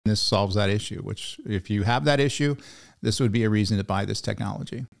This solves that issue, which if you have that issue, this would be a reason to buy this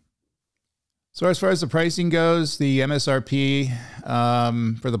technology. So as far as the pricing goes, the MSRP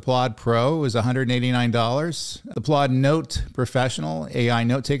for the Plaud Pro is $189. The Plaud Note Professional AI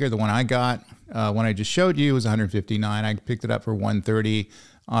Note Taker, the one I got, one I just showed you, was $159. I picked it up for $130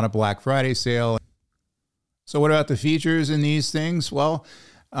 on a Black Friday sale. So what about the features in these things? Well,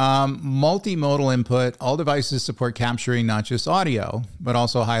 multimodal input. All devices support capturing not just audio, but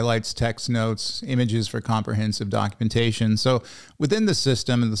also highlights, text notes, images for comprehensive documentation. So within the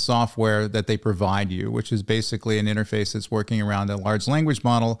system and the software that they provide you, which is basically an interface that's working around a large language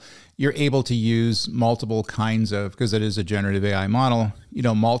model, you're able to use multiple kinds of, because it is a generative AI model,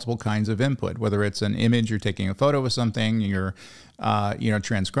 multiple kinds of input, whether it's an image, you're taking a photo of something, you're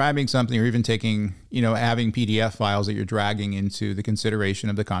transcribing something, or even taking, having PDF files that you're dragging into the consideration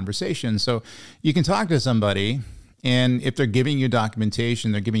of the conversation. So you can talk to somebody, and if they're giving you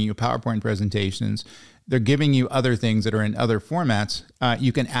documentation, they're giving you PowerPoint presentations, they're giving you other things that are in other formats,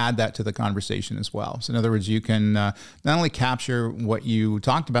 you can add that to the conversation as well. So in other words, you can not only capture what you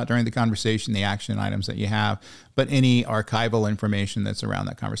talked about during the conversation, the action items that you have, but any archival information that's around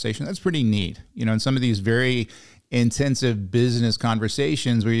that conversation. That's pretty neat. In some of these very intensive business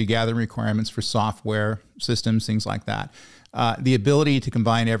conversations where you gather requirements for software systems, things like that. The ability to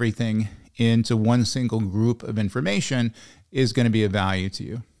combine everything into one single group of information is going to be of value to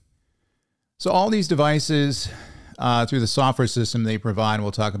you. So all these devices, through the software system they provide,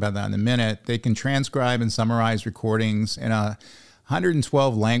 we'll talk about that in a minute, they can transcribe and summarize recordings in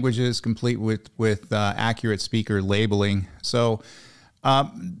 112 languages, complete with accurate speaker labeling. So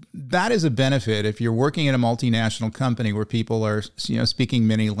that is a benefit if you're working in a multinational company where people are, speaking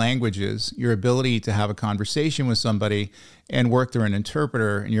many languages. Your ability to have a conversation with somebody and work through an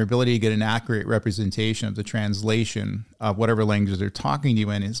interpreter, and your ability to get an accurate representation of the translation of whatever language they're talking to you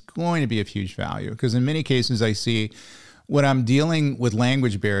in is going to be of huge value. Because in many cases I see, when I'm dealing with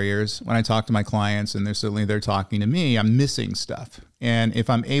language barriers, when I talk to my clients and they're talking to me, I'm missing stuff. And if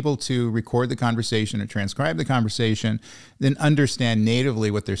I'm able to record the conversation or transcribe the conversation, then understand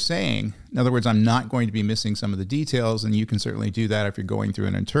natively what they're saying. In other words, I'm not going to be missing some of the details, and you can certainly do that if you're going through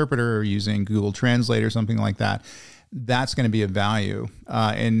an interpreter or using Google Translate or something like that. That's going to be of value.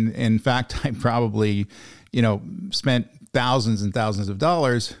 And in fact, I probably, spent thousands and thousands of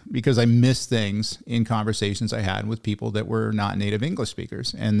dollars because I missed things in conversations I had with people that were not native English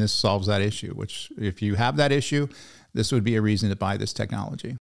speakers. And this solves that issue, which if you have that issue, this would be a reason to buy this technology.